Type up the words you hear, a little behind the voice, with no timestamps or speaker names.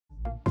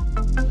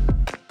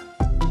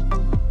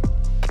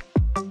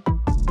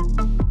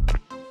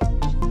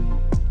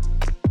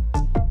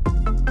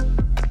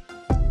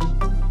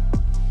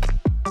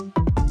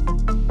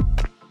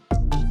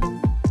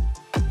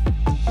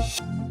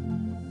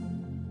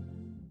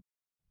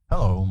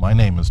my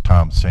name is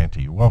Tom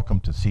Sante. Welcome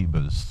to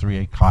CBA's 3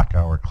 o'clock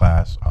hour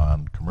class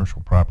on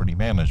commercial property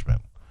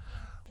management.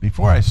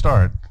 Before I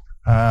start,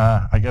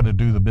 I got to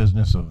do the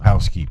business of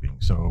housekeeping,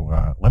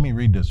 so let me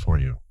read this for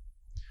you.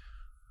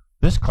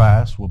 This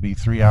class will be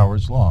 3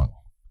 hours long,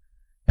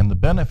 and the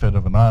benefit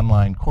of an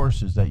online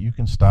course is that you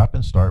can stop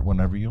and start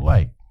whenever you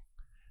like.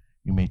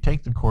 You may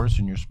take the course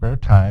in your spare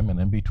time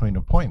and in between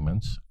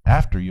appointments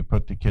after you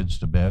put the kids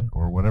to bed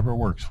or whatever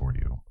works for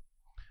you.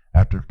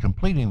 After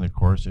completing the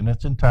course in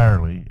its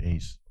entirety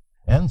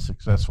and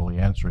successfully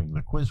answering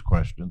the quiz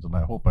questions, and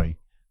I hope I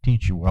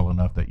teach you well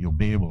enough that you'll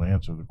be able to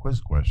answer the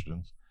quiz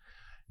questions,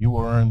 you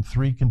will earn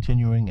 3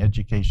 continuing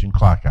education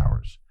clock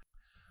hours.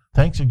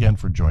 Thanks again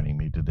for joining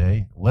me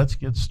today. Let's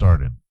get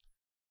started.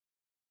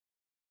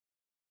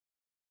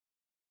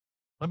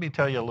 Let me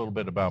tell you a little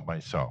bit about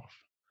myself.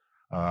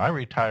 I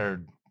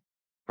retired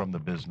from the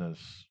business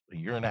a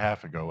year and a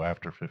half ago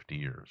after 50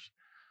 years.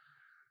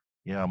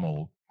 Yeah, I'm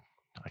old.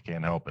 I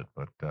can't help it,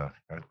 but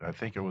I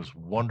think it was a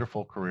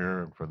wonderful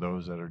career, and for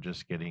those that are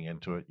just getting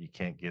into it, you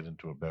can't get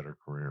into a better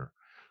career.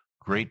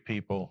 Great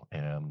people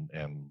and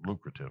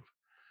lucrative.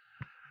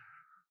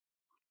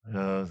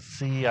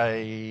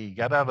 I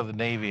got out of the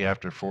Navy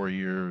after 4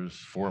 years,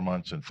 4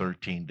 months, and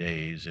 13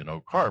 days in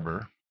Oak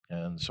Harbor,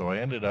 and so I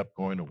ended up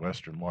going to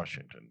Western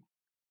Washington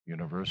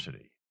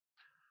University.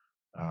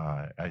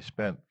 I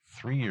spent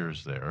 3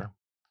 years there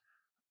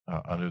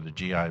under the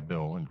GI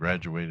Bill and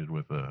graduated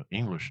with an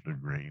English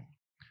degree.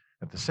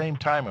 At the same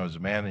time, I was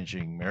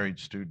managing married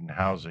student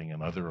housing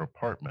and other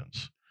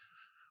apartments.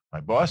 My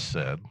boss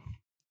said,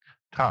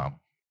 "Tom,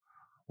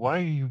 why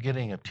are you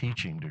getting a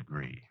teaching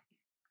degree?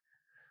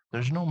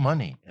 There's no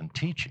money in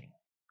teaching."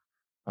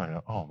 I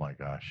go, oh my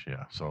gosh,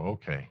 yeah, so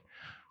okay.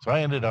 So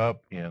I ended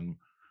up in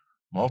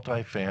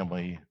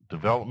multifamily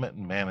development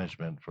and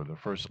management for the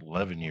first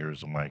 11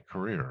 years of my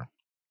career.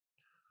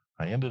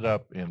 I ended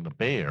up in the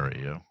Bay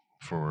Area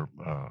for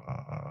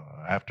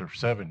after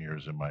 7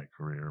 years in my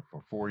career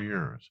for 4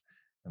 years.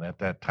 And at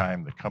that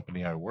time, the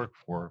company I worked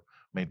for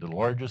made the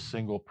largest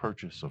single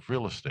purchase of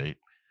real estate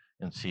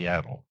in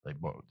Seattle. They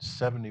bought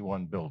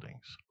 71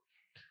 buildings.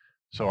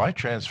 So I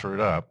transferred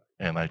up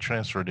and I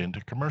transferred into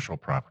commercial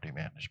property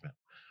management.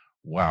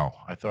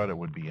 Wow, I thought it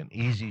would be an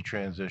easy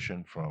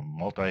transition from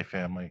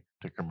multifamily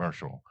to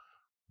commercial,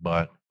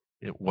 but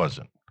it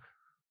wasn't.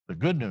 The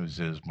good news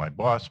is my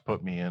boss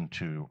put me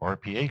into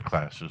RPA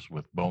classes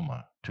with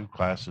BOMA, 2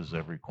 classes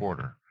every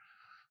quarter.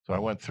 So I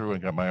went through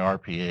and got my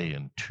RPA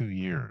in 2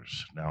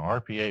 years. Now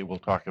RPA we'll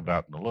talk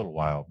about in a little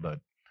while, but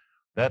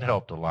that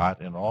helped a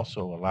lot and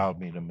also allowed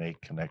me to make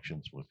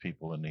connections with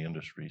people in the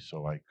industry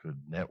so I could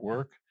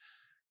network,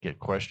 get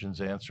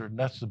questions answered. And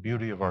that's the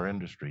beauty of our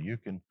industry. You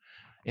can,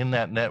 in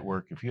that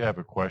network, if you have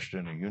a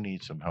question or you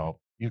need some help,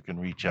 you can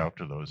reach out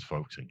to those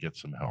folks and get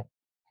some help.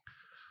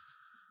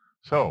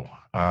 So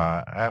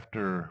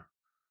after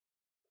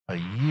a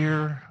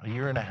year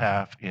and a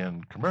half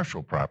in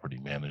commercial property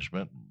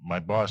management, my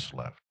boss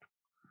left.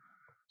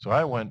 So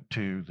I went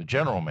to the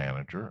general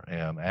manager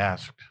and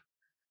asked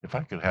if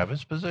I could have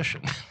his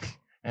position.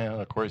 And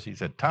of course he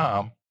said,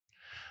 "Tom,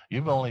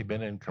 you've only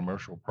been in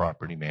commercial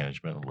property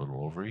management a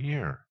little over a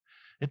year.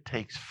 It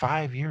takes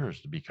 5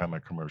 years to become a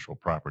commercial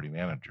property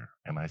manager."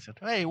 And I said,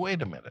 "Hey,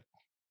 wait a minute.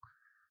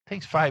 It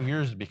takes 5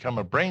 years to become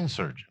a brain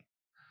surgeon."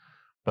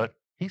 But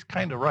he's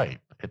kind of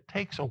right. It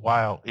takes a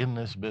while in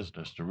this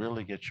business to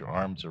really get your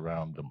arms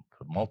around the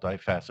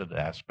multifaceted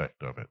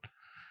aspect of it.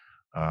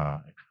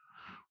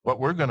 What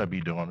we're going to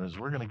be doing is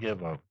we're going to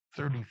give a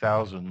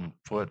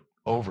 30,000-foot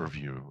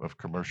overview of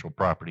commercial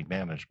property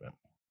management.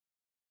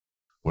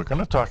 We're going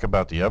to talk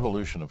about the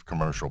evolution of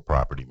commercial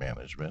property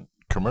management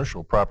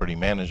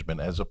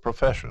as a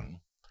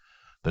profession,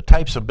 the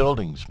types of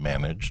buildings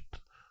managed,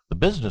 the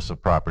business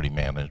of property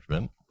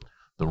management,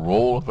 the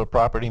role of a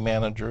property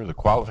manager, the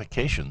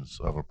qualifications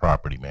of a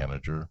property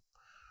manager,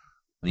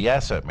 the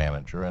asset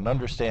manager, and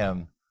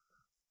understand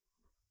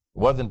it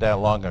wasn't that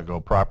long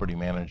ago property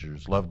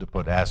managers loved to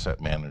put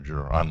asset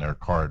manager on their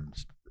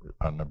cards,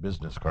 on their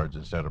business cards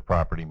instead of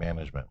property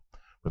management.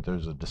 But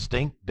there's a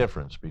distinct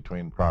difference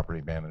between property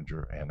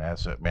manager and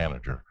asset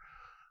manager.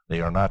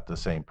 They are not the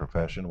same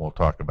profession. We'll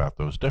talk about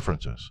those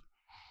differences.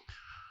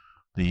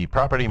 The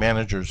property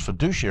manager's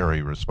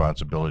fiduciary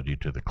responsibility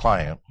to the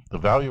client, the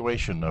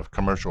valuation of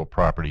commercial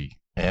property,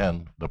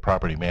 and the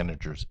property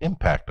manager's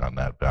impact on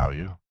that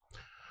value.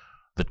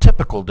 The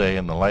typical day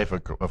in the life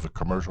of a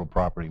commercial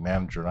property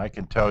manager, and I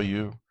can tell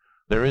you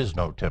there is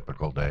no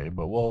typical day,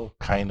 but we'll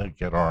kind of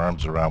get our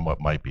arms around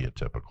what might be a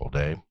typical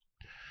day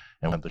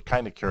and the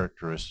kind of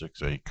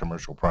characteristics a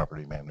commercial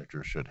property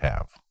manager should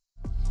have.